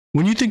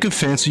When you think of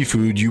fancy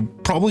food, you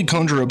probably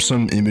conjure up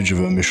some image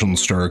of a Michelin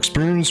star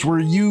experience where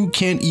you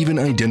can't even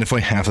identify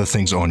half the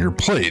things on your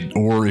plate.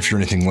 Or if you're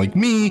anything like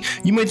me,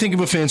 you might think of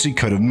a fancy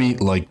cut of meat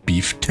like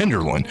beef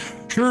tenderloin.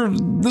 Sure,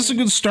 this is a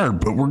good start,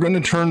 but we're going to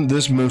turn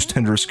this most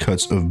tenderest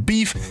cuts of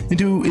beef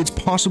into its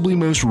possibly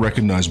most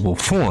recognizable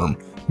form,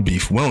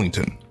 Beef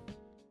Wellington.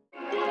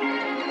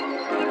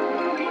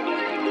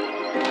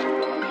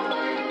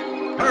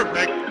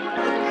 Perfect.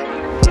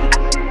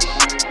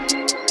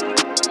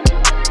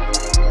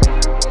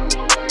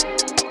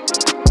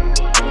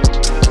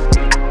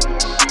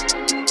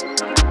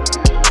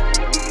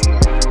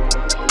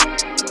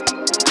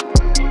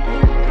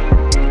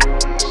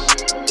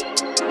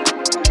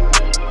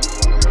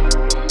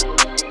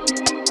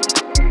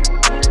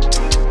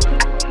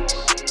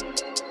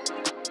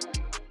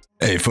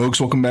 Hey folks,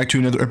 welcome back to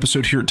another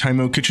episode here at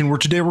Time Out Kitchen, where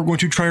today we're going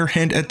to try our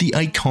hand at the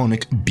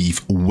iconic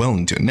Beef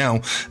Wellington.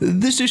 Now,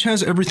 this dish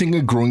has everything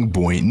a growing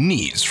boy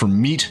needs,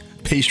 from meat,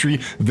 pastry,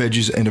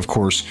 veggies, and of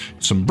course,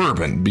 some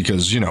bourbon,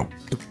 because, you know,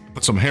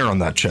 put some hair on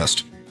that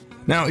chest.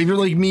 Now, if you're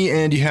like me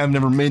and you have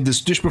never made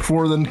this dish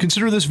before, then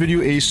consider this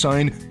video a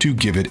sign to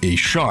give it a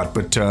shot.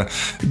 But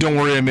don't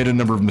worry, I made a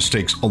number of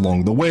mistakes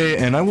along the way,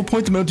 and I will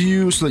point them out to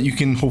you so that you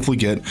can hopefully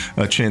get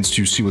a chance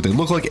to see what they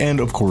look like and,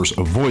 of course,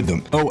 avoid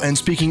them. Oh, and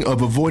speaking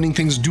of avoiding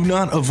things, do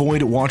not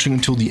avoid watching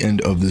until the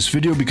end of this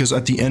video, because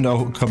at the end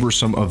I'll cover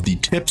some of the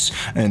tips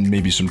and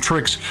maybe some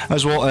tricks,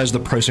 as well as the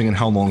pricing and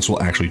how long this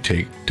will actually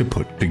take to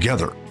put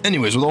together.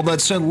 Anyways, with all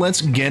that said,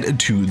 let's get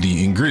to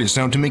the ingredients.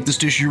 Now, to make this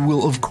dish, you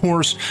will, of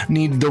course,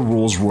 need the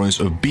Rolls Royce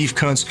of beef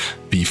cuts,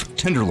 beef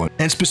tenderloin.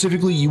 And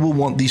specifically, you will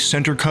want the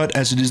center cut,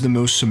 as it is the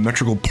most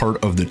symmetrical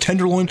part of the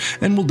tenderloin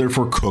and will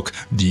therefore cook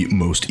the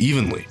most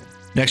evenly.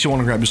 Next, you want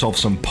to grab yourself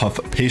some puff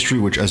pastry,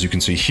 which, as you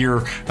can see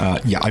here,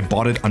 yeah, I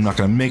bought it. I'm not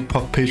going to make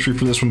puff pastry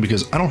for this one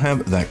because I don't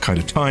have that kind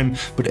of time,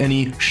 but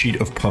any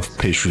sheet of puff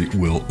pastry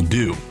will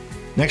do.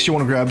 Next, you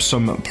want to grab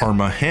some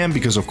Parma ham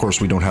because, of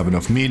course, we don't have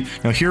enough meat.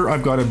 Now here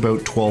I've got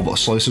about 12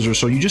 slices or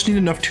so. You just need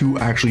enough to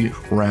actually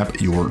wrap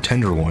your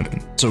tenderloin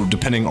in. So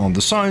depending on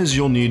the size,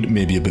 you'll need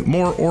maybe a bit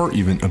more or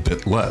even a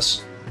bit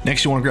less.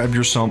 Next, you want to grab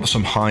yourself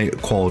some high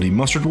quality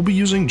mustard. We'll be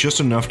using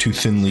just enough to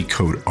thinly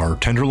coat our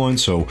tenderloin,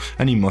 so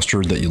any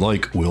mustard that you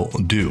like will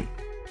do.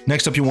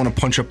 Next up, you want to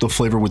punch up the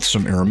flavor with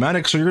some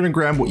aromatics, so you're going to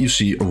grab what you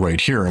see right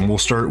here, and we'll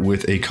start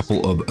with a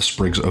couple of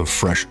sprigs of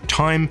fresh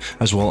thyme,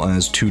 as well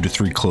as 2 to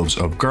 3 cloves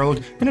of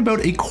garlic, and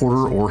about a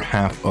quarter or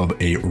half of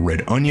a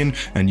red onion,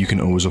 and you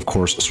can always, of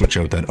course, switch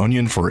out that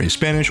onion for a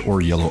Spanish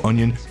or yellow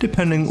onion,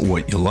 depending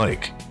what you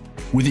like.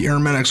 With the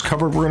aromatics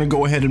covered, we're going to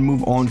go ahead and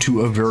move on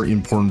to a very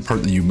important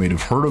part that you may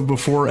have heard of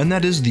before, and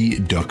that is the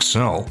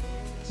duxelle.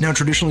 Now,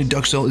 traditionally,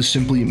 duxelle is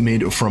simply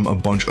made from a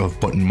bunch of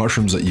button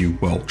mushrooms that you,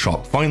 well,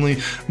 chop finely,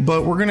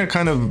 but we're going to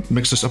kind of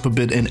mix this up a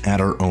bit and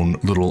add our own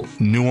little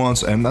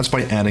nuance, and that's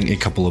by adding a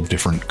couple of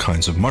different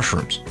kinds of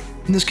mushrooms.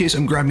 In this case,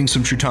 I'm grabbing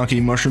some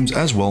shiitake mushrooms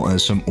as well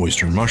as some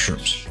oyster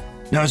mushrooms.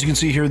 Now, as you can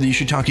see here, the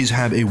shiitakes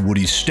have a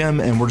woody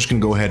stem, and we're just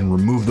going to go ahead and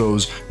remove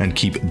those and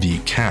keep the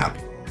cap.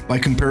 By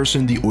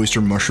comparison, the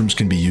oyster mushrooms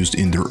can be used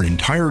in their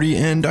entirety,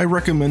 and I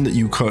recommend that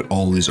you cut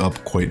all these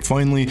up quite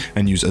finely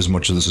and use as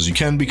much of this as you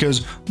can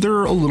because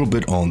they're a little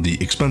bit on the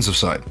expensive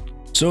side.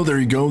 So there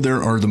you go,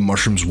 there are the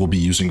mushrooms we'll be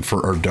using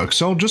for our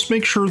duxelle. Just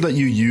make sure that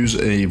you use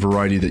a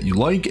variety that you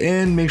like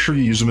and make sure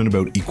you use them in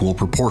about equal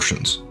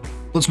proportions.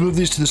 Let's move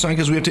these to the side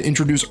because we have to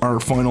introduce our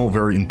final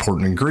very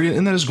important ingredient,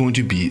 and that is going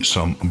to be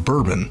some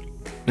bourbon.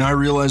 Now, I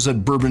realize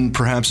that bourbon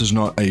perhaps is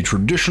not a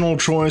traditional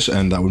choice,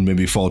 and that would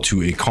maybe fall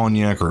to a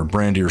cognac or a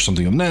brandy or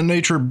something of that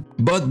nature,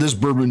 but this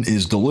bourbon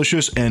is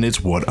delicious and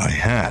it's what I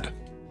had.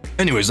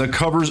 Anyways, that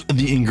covers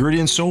the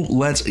ingredients, so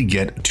let's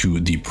get to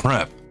the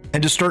prep.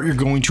 And to start, you're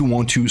going to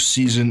want to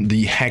season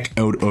the heck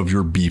out of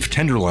your beef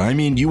tenderloin. I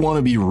mean, you want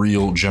to be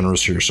real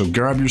generous here, so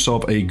grab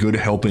yourself a good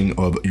helping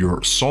of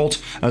your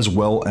salt as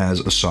well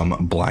as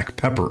some black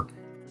pepper.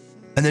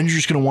 And then you're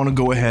just going to want to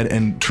go ahead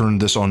and turn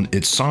this on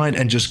its side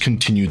and just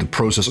continue the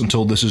process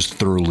until this is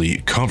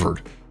thoroughly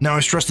covered. Now, I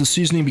stress the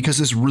seasoning because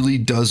this really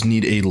does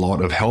need a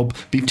lot of help.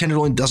 Beef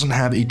tenderloin doesn't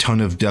have a ton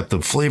of depth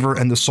of flavor,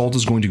 and the salt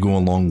is going to go a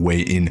long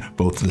way in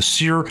both the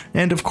sear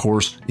and, of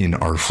course, in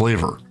our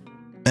flavor.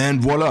 And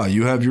voila,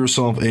 you have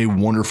yourself a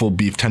wonderful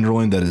beef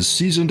tenderloin that is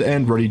seasoned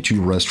and ready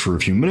to rest for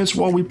a few minutes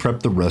while we prep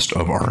the rest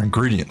of our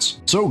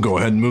ingredients. So go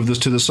ahead and move this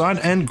to the side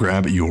and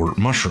grab your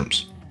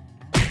mushrooms.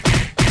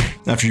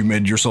 After you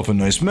made yourself a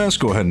nice mess,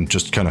 go ahead and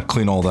just kind of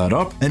clean all that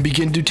up and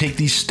begin to take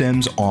these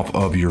stems off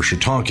of your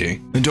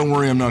shiitake. And don't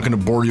worry, I'm not going to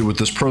bore you with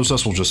this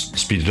process, we'll just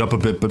speed it up a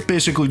bit, but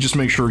basically just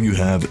make sure you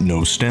have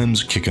no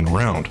stems kicking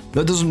around.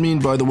 That doesn't mean,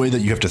 by the way,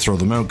 that you have to throw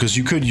them out, because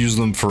you could use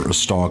them for a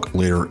stock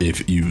later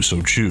if you so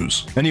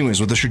choose. Anyways,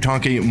 with the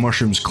shiitake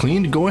mushrooms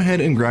cleaned, go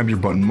ahead and grab your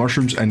button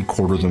mushrooms and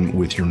quarter them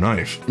with your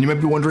knife. And you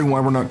might be wondering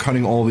why we're not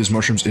cutting all of these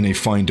mushrooms in a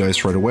fine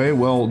dice right away.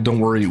 Well, don't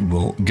worry,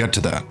 we'll get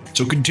to that.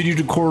 So continue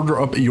to quarter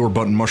up your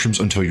button mushrooms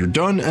until you're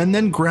done, and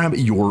then grab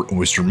your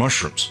oyster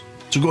mushrooms.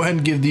 So go ahead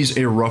and give these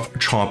a rough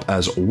chop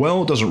as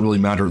well. It doesn't really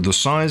matter the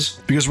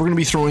size because we're going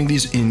to be throwing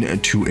these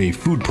into a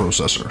food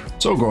processor.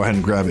 So go ahead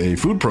and grab a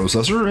food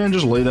processor and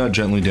just lay that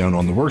gently down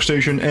on the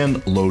workstation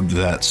and load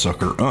that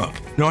sucker up.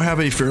 Now I have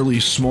a fairly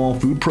small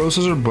food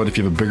processor, but if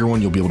you have a bigger one,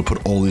 you'll be able to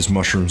put all these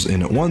mushrooms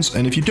in at once.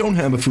 And if you don't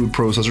have a food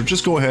processor,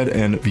 just go ahead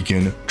and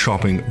begin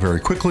chopping very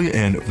quickly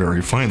and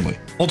very finely.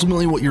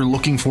 Ultimately, what you're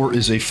looking for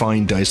is a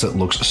fine dice that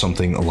looks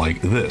something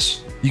like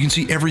this. You can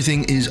see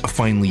everything is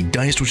finely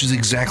diced, which is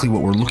exactly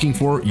what we're looking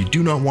for. You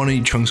do not want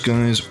any chunks,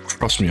 guys.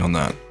 Trust me on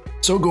that.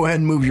 So go ahead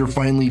and move your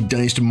finely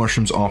diced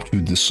mushrooms off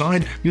to the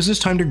side because it's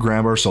time to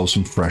grab ourselves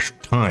some fresh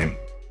thyme.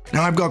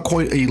 Now I've got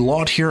quite a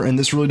lot here, and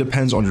this really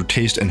depends on your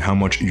taste and how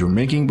much you're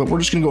making, but we're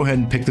just going to go ahead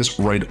and pick this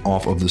right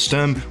off of the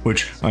stem,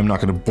 which I'm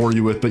not going to bore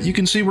you with, but you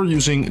can see we're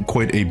using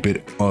quite a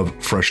bit of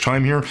fresh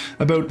thyme here.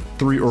 About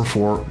 3 or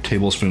 4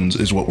 tablespoons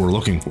is what we're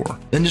looking for.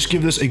 Then just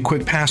give this a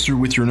quick pass through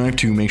with your knife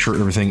to make sure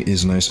everything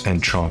is nice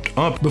and chopped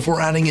up before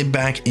adding it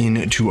back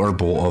into our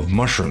bowl of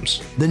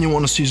mushrooms. Then you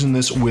want to season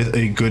this with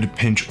a good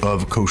pinch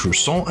of kosher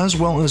salt as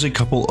well as a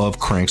couple of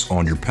cranks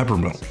on your pepper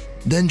mill.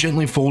 Then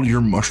gently fold your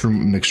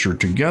mushroom mixture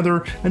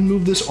together and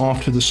move this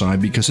off to the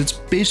side because it's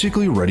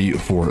basically ready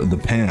for the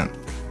pan.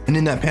 And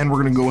in that pan,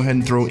 we're going to go ahead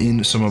and throw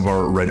in some of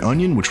our red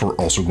onion, which we're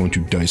also going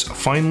to dice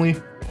finely,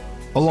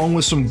 along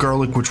with some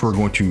garlic, which we're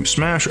going to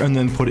smash and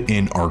then put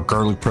in our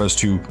garlic press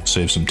to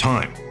save some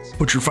time.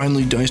 Put your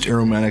finely diced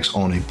aromatics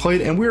on a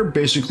plate and we're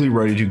basically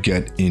ready to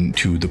get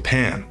into the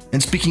pan.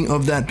 And speaking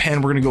of that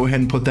pan, we're going to go ahead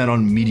and put that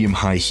on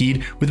medium-high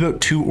heat with about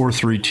 2 or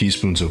 3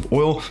 teaspoons of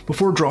oil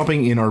before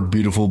dropping in our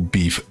beautiful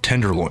beef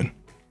tenderloin.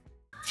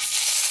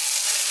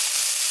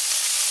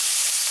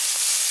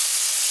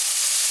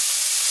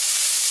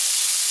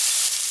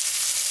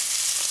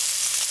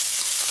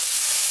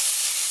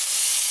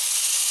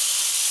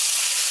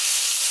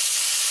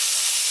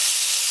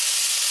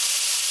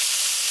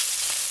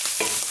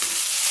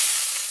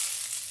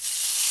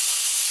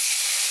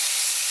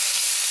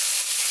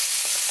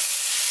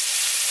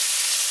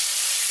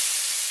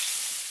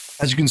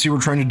 As you can see, we're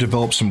trying to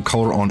develop some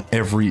color on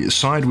every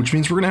side, which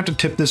means we're going to have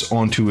to tip this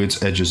onto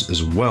its edges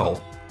as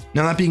well.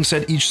 Now that being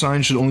said, each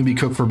side should only be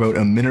cooked for about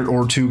a minute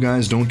or 2,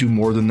 guys. Don't do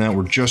more than that.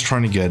 We're just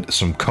trying to get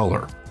some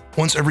color.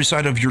 Once every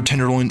side of your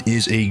tenderloin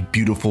is a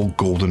beautiful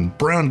golden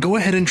brown, go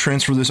ahead and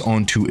transfer this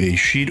onto a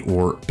sheet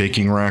or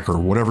baking rack or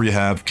whatever you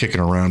have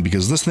kicking around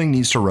because this thing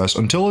needs to rest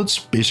until it's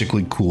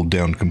basically cooled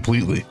down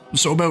completely.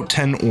 So about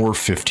 10 or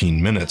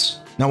 15 minutes.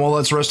 Now while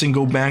that's resting,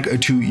 go back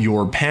to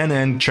your pan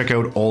and check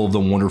out all of the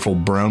wonderful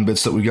brown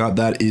bits that we got.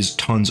 That is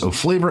tons of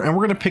flavor, and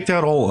we're going to pick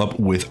that all up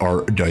with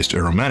our diced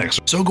aromatics.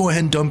 So go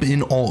ahead and dump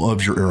in all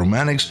of your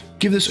aromatics,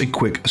 give this a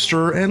quick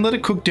stir, and let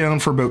it cook down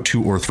for about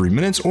 2 or 3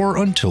 minutes or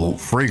until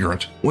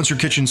fragrant. Once your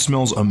kitchen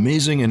smells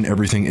amazing and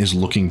everything is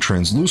looking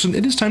translucent,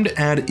 it is time to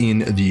add in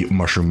the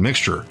mushroom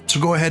mixture. So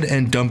go ahead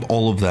and dump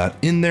all of that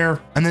in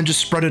there, and then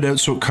just spread it out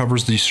so it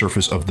covers the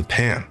surface of the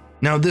pan.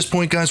 Now at this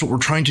point, guys, what we're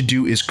trying to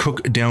do is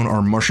cook down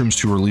our mushrooms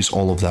to release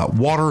all of that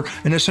water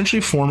and essentially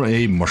form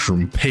a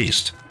mushroom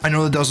paste. I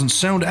know that doesn't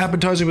sound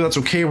appetizing, but that's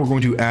okay. We're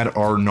going to add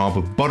our knob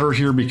of butter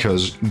here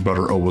because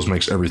butter always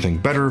makes everything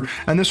better,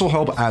 and this will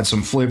help add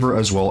some flavor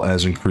as well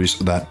as increase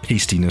that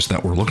pastiness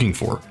that we're looking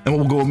for. And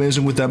what will go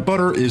amazing with that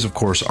butter is, of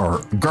course, our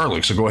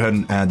garlic. So go ahead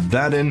and add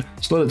that in.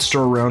 Just let it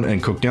stir around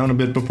and cook down a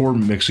bit before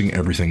mixing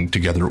everything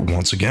together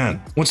once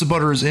again. Once the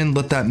butter is in,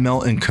 let that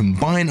melt and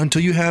combine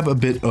until you have a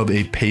bit of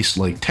a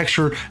paste-like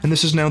texture, and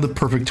this is now the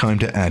perfect time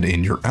to add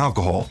in your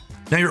alcohol.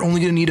 Now you're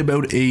only going to need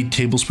about a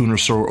tablespoon or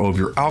so of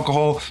your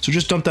alcohol, so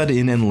just dump that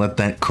in and let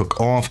that cook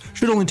off.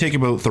 Should only take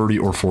about 30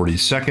 or 40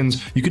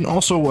 seconds. You can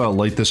also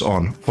light this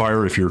on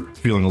fire if you're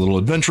feeling a little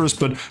adventurous,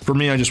 but for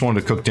me, I just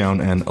wanted to cook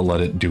down and let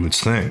it do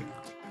its thing.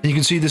 And you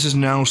can see this is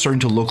now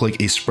starting to look like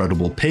a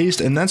spreadable paste,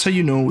 and that's how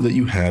you know that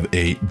you have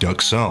a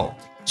duxelle.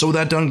 So with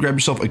that done, grab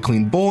yourself a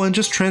clean bowl and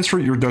just transfer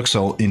your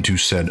duxelle into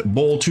said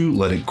bowl to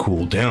let it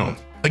cool down.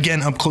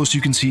 Again, up close,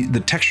 you can see the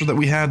texture that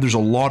we have. There's a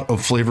lot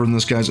of flavor in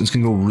this, guys. It's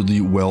going to go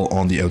really well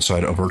on the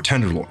outside of our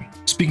tenderloin.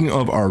 Speaking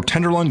of our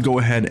tenderloin, go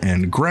ahead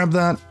and grab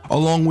that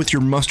along with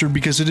your mustard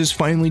because it is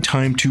finally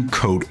time to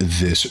coat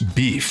this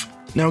beef.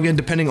 Now again,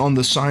 depending on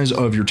the size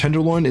of your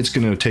tenderloin, it's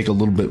going to take a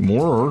little bit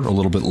more or a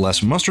little bit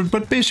less mustard,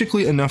 but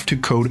basically enough to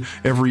coat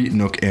every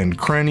nook and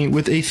cranny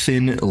with a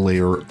thin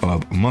layer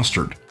of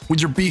mustard. With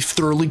your beef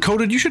thoroughly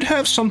coated, you should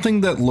have something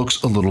that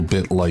looks a little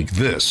bit like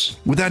this.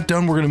 With that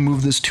done, we're going to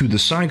move this to the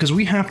side because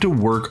we have to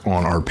work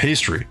on our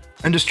pastry.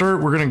 And to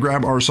start, we're going to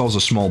grab ourselves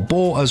a small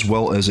bowl as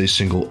well as a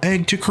single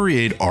egg to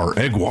create our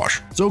egg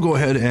wash. So go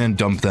ahead and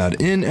dump that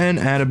in and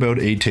add about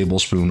a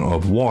tablespoon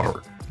of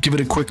water. Give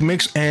it a quick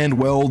mix, and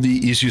well, the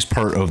easiest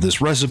part of this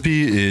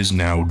recipe is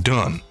now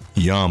done.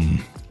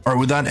 Yum. All right,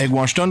 with that egg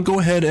wash done, go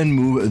ahead and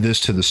move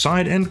this to the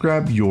side and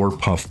grab your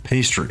puff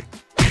pastry.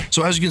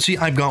 So as you can see,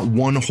 I've got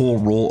one whole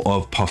roll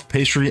of puff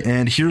pastry,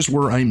 and here's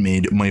where I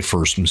made my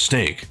first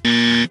mistake.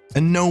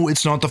 And no,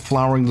 it's not the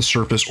flouring the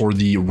surface or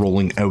the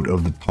rolling out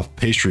of the puff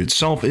pastry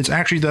itself, it's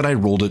actually that I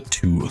rolled it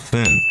too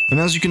thin. And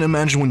as you can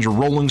imagine, when you're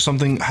rolling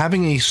something,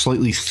 having a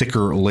slightly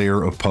thicker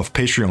layer of puff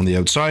pastry on the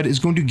outside is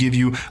going to give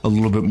you a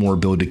little bit more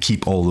ability to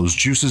keep all those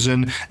juices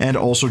in, and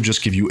also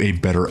just give you a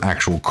better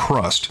actual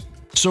crust.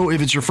 So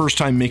if it's your first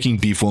time making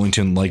Beef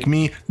Wellington like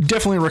me,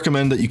 definitely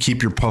recommend that you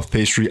keep your puff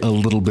pastry a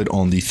little bit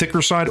on the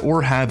thicker side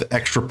or have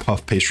extra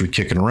puff pastry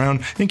kicking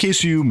around in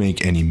case you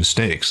make any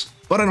mistakes.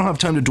 But I don't have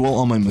time to dwell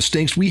on my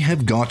mistakes, we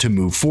have got to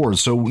move forward.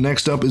 So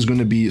next up is going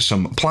to be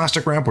some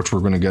plastic wrap, which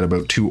we're going to get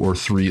about 2 or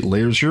 3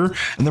 layers here,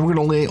 and then we're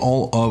going to lay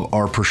all of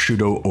our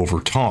prosciutto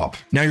over top.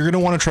 Now you're going to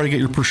want to try to get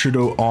your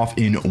prosciutto off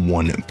in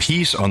one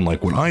piece,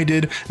 unlike what I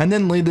did, and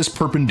then lay this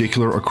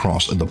perpendicular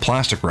across the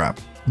plastic wrap.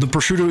 The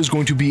prosciutto is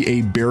going to be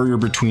a barrier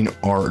between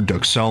our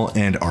duxelle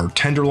and our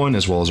tenderloin,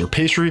 as well as our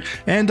pastry,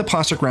 and the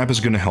plastic wrap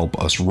is going to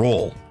help us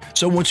roll.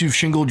 So once you've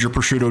shingled your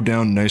prosciutto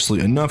down nicely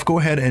enough, go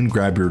ahead and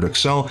grab your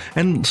duxelle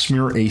and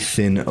smear a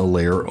thin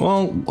layer,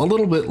 well, a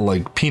little bit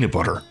like peanut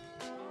butter.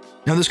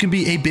 Now this can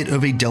be a bit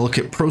of a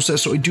delicate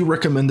process, so I do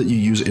recommend that you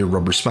use a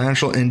rubber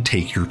spatula and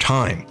take your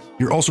time.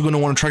 You're also going to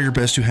want to try your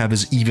best to have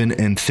as even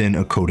and thin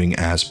a coating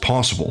as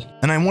possible.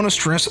 And I want to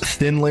stress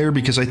thin layer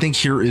because I think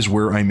here is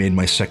where I made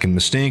my second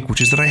mistake,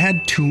 which is that I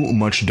had too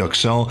much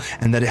duxelle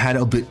and that it had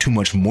a bit too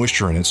much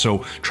moisture in it. So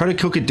try to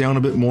cook it down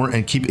a bit more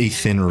and keep a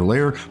thinner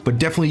layer, but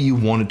definitely you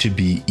want it to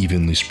be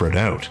evenly spread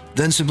out.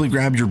 Then simply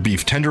grab your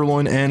beef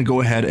tenderloin and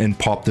go ahead and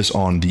pop this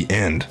on the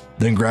end.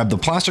 Then grab the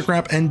plastic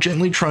wrap and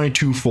gently try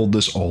to fold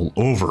this all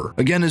over.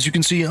 Again, as you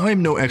can see,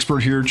 I'm no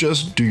expert here,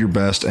 just do your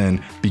best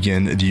and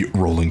begin the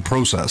rolling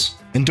process.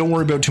 And don't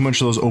worry about too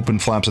much of those open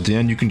flaps at the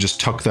end, you can just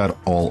tuck that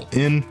all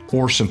in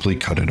or simply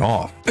cut it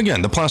off.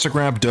 Again, the plastic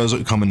wrap does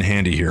come in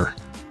handy here.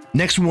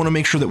 Next, we want to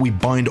make sure that we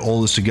bind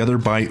all this together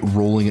by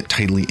rolling it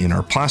tightly in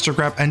our plastic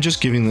wrap and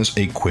just giving this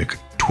a quick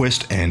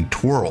twist and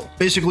twirl.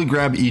 Basically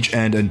grab each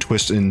end and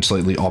twist in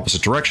slightly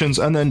opposite directions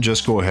and then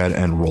just go ahead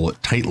and roll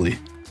it tightly.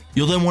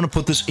 You'll then want to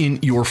put this in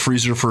your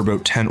freezer for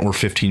about 10 or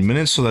 15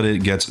 minutes so that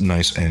it gets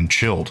nice and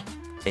chilled.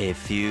 A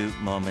few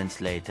moments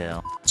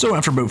later. So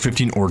after about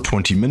 15 or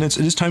 20 minutes,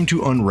 it is time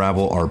to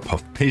unravel our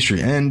puff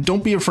pastry, and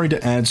don't be afraid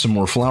to add some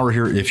more flour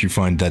here if you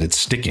find that it's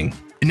sticking.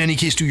 In any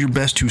case, do your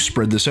best to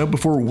spread this out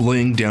before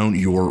laying down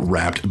your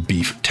wrapped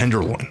beef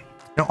tenderloin.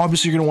 Now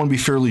obviously you're going to want to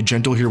be fairly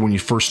gentle here when you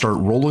first start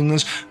rolling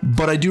this,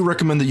 but I do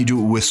recommend that you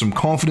do it with some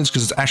confidence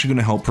because it's actually going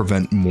to help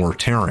prevent more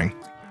tearing.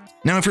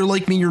 Now, if you're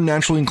like me, you're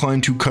naturally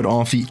inclined to cut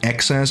off the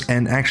excess,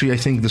 and actually I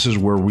think this is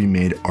where we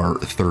made our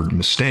third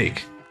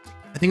mistake.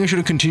 I think I should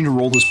have continued to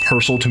roll this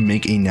parcel to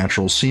make a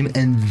natural seam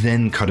and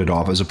then cut it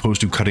off, as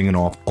opposed to cutting it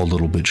off a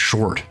little bit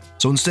short.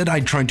 So instead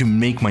I tried to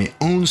make my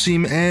own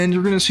seam, and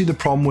you're going to see the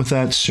problem with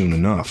that soon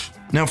enough.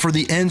 Now for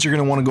the ends, you're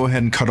going to want to go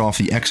ahead and cut off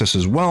the excess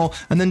as well,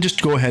 and then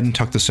just go ahead and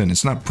tuck this in.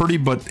 It's not pretty,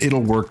 but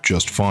it'll work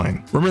just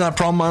fine. Remember that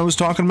problem I was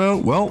talking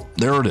about? Well,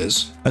 there it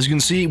is. As you can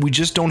see, we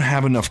just don't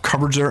have enough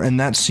coverage there, and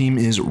that seam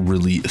is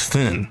really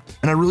thin.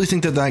 And I really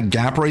think that that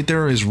gap right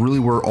there is really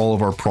where all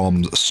of our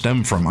problems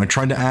stem from. I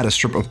tried to add a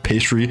strip of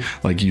pastry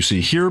like you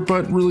see here,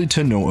 but really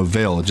to no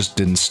avail. It just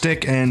didn't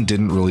stick and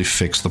didn't really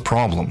fix the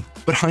problem.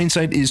 But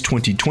hindsight is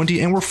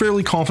 20/20, and we're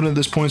fairly confident at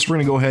this point, so we're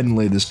going to go ahead and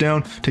lay this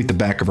down, take the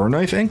back of our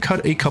knife, and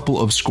cut a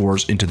couple of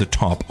scores into the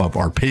top of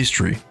our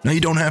pastry. Now you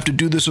don't have to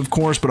do this, of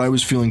course, but I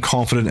was feeling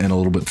confident and a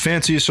little bit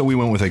fancy, so we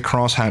went with a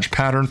crosshatch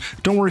pattern.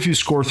 Don't worry if you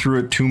score through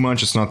it too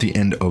much, it's not the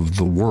end of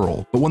the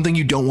world. But one thing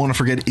you don't want to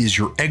forget is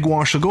your egg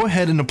wash, so go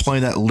ahead and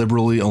apply that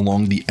liberally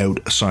along the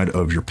outside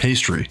of your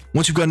pastry.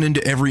 Once you've gotten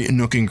into every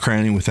nook and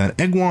cranny with that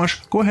egg wash,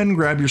 go ahead and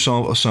grab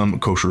yourself some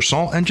kosher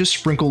salt and just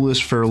sprinkle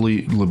this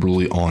fairly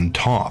liberally on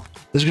top.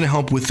 This is going to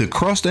help with the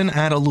crust and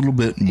add a little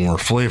bit more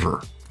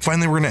flavor.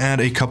 Finally, we're going to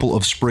add a couple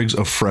of sprigs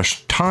of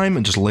fresh thyme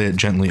and just lay it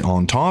gently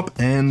on top,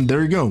 and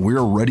there you go, we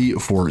are ready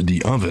for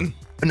the oven.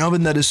 An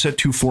oven that is set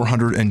to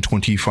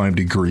 425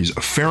 degrees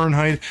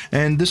Fahrenheit,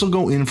 and this will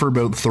go in for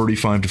about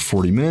 35 to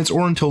 40 minutes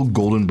or until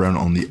golden brown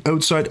on the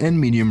outside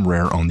and medium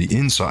rare on the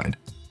inside.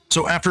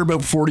 So after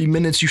about 40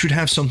 minutes, you should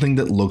have something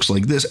that looks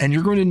like this, and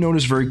you're going to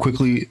notice very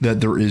quickly that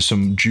there is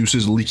some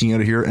juices leaking out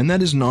of here, and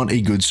that is not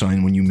a good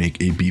sign when you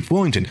make a Beef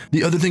Wellington.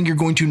 The other thing you're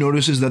going to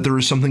notice is that there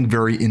is something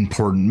very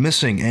important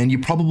missing, and you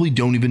probably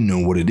don't even know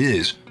what it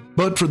is.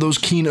 But for those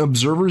keen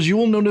observers, you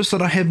will notice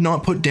that I have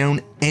not put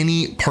down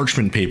any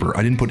parchment paper.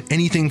 I didn't put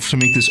anything to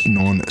make this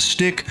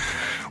non-stick,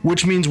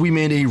 which means we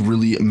made a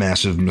really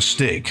massive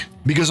mistake.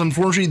 Because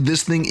unfortunately,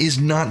 this thing is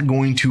not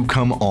going to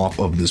come off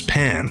of this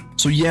pan.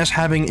 So yes,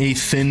 having a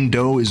thin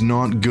dough is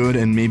not good,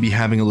 and maybe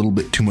having a little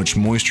bit too much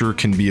moisture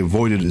can be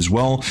avoided as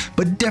well.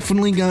 But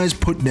definitely, guys,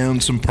 put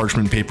down some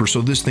parchment paper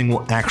so this thing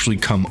will actually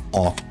come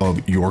off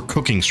of your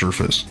cooking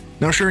surface.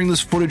 Now, sharing this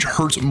footage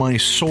hurts my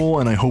soul,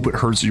 and I hope it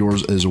hurts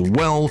yours as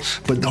well,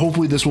 but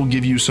hopefully this will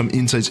give you some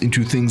insights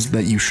into things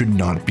that you should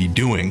not be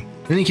doing.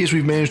 In any case,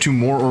 we've managed to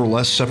more or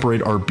less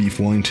separate our Beef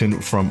Wellington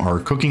from our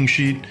cooking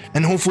sheet,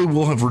 and hopefully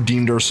we'll have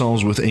redeemed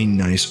ourselves with a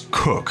nice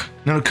cook.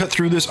 Now to cut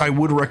through this, I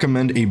would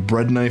recommend a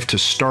bread knife to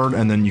start,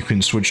 and then you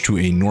can switch to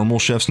a normal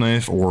chef's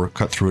knife or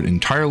cut through it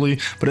entirely.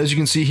 But as you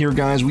can see here,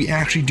 guys, we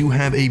actually do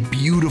have a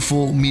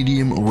beautiful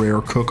medium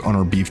rare cook on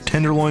our beef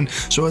tenderloin,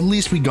 so at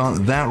least we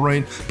got that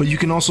right. But you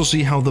can also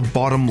see how the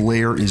bottom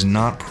layer is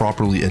not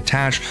properly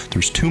attached.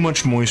 There's too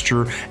much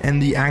moisture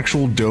and the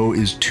actual dough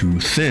is too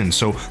thin.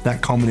 So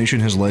that combination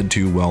has led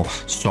to, well,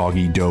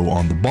 soggy dough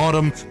on the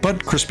bottom,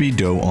 but crispy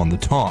dough on the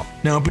top.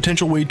 Now, a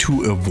potential way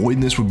to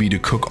avoid this would be to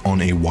cook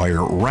on a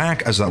wire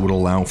rack, as that would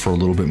allow for a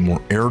little bit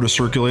more air to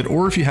circulate,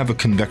 or if you have a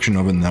convection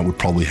oven, that would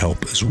probably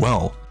help as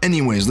well.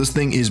 Anyways, this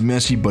thing is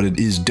messy, but it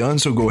is done,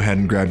 so go ahead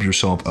and grab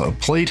yourself a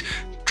plate,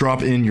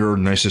 drop in your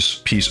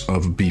nicest piece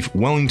of beef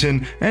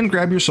Wellington, and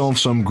grab yourself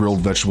some grilled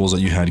vegetables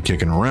that you had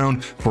kicking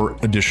around for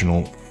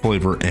additional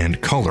flavor and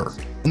color.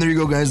 And there you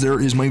go, guys,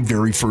 there is my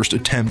very first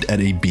attempt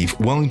at a beef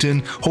Wellington.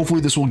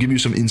 Hopefully this will give you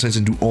some insights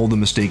into all the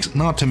mistakes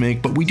not to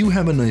make, but we do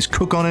have a nice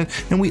cook on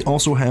it, and we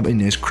also have a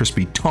nice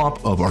crispy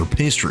top of our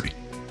pastry.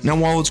 Now,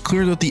 while it's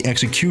clear that the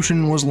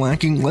execution was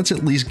lacking, let's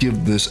at least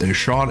give this a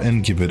shot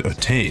and give it a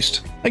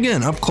taste.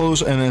 Again, up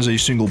close and as a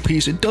single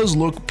piece, it does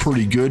look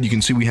pretty good. You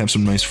can see we have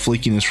some nice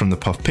flakiness from the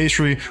puff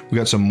pastry, we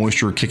got some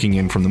moisture kicking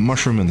in from the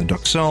mushroom and the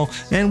duxelle,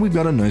 and we've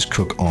got a nice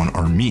cook on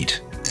our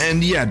meat.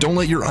 And yeah, don't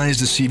let your eyes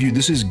deceive you,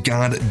 this is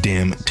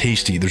goddamn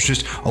tasty. There's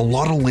just a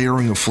lot of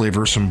layering of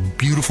flavor, some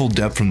beautiful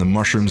depth from the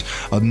mushrooms,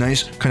 a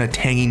nice kind of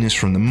tanginess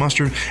from the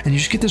mustard, and you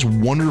just get this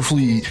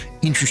wonderfully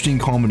interesting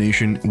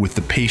combination with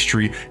the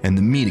pastry and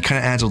the meat. It kind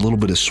of adds a little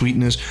bit of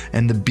sweetness,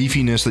 and the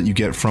beefiness that you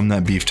get from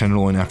that beef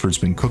tenderloin after it's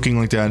been cooking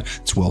like that,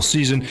 it's well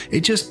seasoned.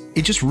 It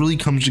just really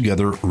comes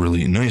together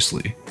really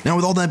nicely. Now,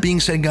 with all that being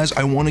said, guys,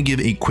 I want to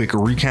give a quick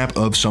recap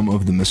of some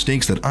of the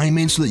mistakes that I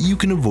made so that you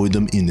can avoid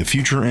them in the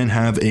future and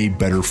have a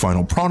better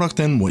final product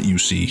than what you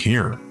see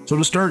here. So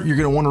to start, you're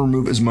going to want to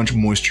remove as much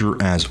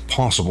moisture as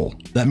possible.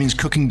 That means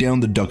cooking down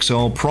the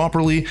duxelle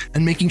properly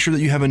and making sure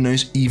that you have a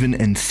nice even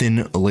and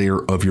thin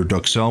layer of your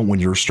duxelle when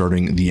you're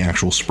starting the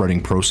actual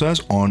spreading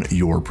process on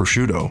your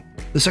prosciutto.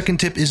 The second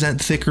tip is that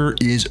thicker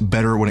is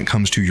better when it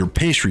comes to your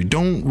pastry.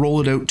 Don't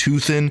roll it out too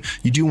thin.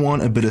 You do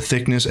want a bit of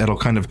thickness. It'll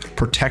kind of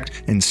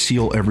protect and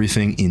seal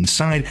everything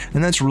inside,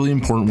 and that's really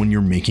important when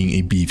you're making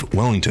a beef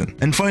Wellington.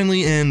 And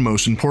finally, and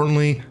most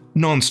importantly,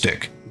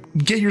 non-stick.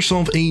 Get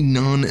yourself a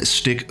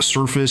non-stick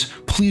surface.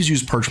 Please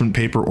use parchment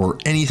paper or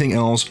anything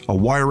else, a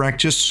wire rack,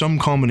 just some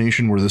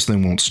combination where this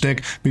thing won't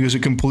stick, because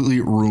it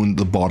completely ruined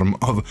the bottom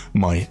of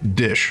my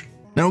dish.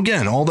 Now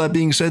again, all that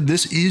being said,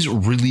 this is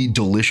really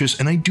delicious,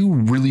 and I do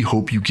really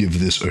hope you give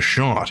this a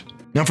shot.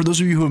 Now, for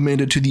those of you who have made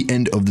it to the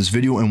end of this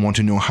video and want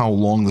to know how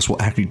long this will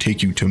actually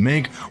take you to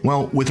make,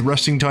 well, with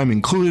resting time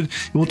included,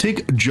 it will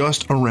take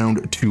just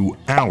around 2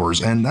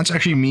 hours. And that's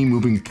actually me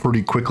moving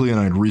pretty quickly, and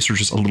I'd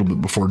researched this a little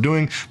bit before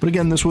doing. But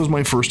again, this was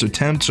my first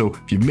attempt, so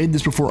if you've made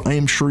this before, I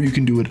am sure you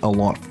can do it a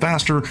lot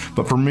faster.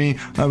 But for me,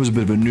 I was a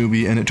bit of a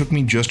newbie, and it took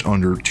me just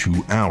under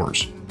 2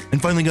 hours.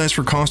 And finally, guys,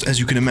 for cost,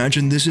 as you can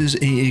imagine, this is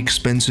an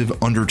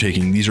expensive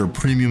undertaking. These are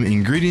premium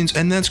ingredients,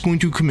 and that's going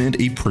to command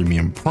a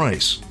premium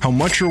price. How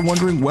much, you're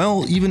wondering?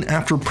 Well, even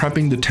after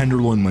prepping the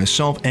tenderloin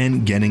myself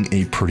and getting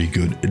a pretty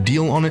good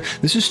deal on it,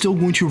 this is still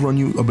going to run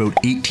you about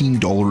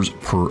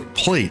 $18 per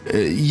plate.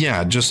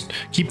 Yeah, just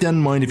keep that in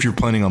mind if you're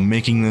planning on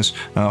making this.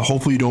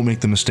 Hopefully you don't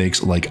make the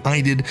mistakes like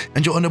I did,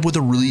 and you'll end up with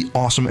a really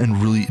awesome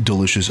and really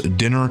delicious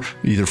dinner,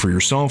 either for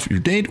yourself, your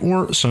date,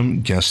 or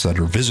some guests that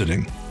are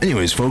visiting.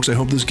 Anyways, folks, I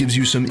hope this gives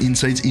you some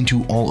insights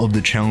into all of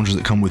the challenges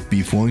that come with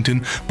beef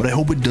Wellington, but I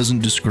hope it doesn't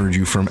discourage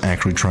you from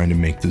actually trying to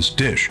make this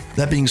dish.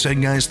 That being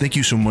said, guys, thank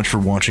you so much for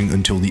watching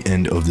until the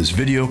end of this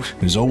video.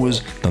 And as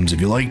always, thumbs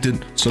if you liked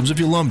it, subs if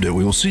you loved it.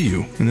 We will see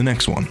you in the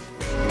next one.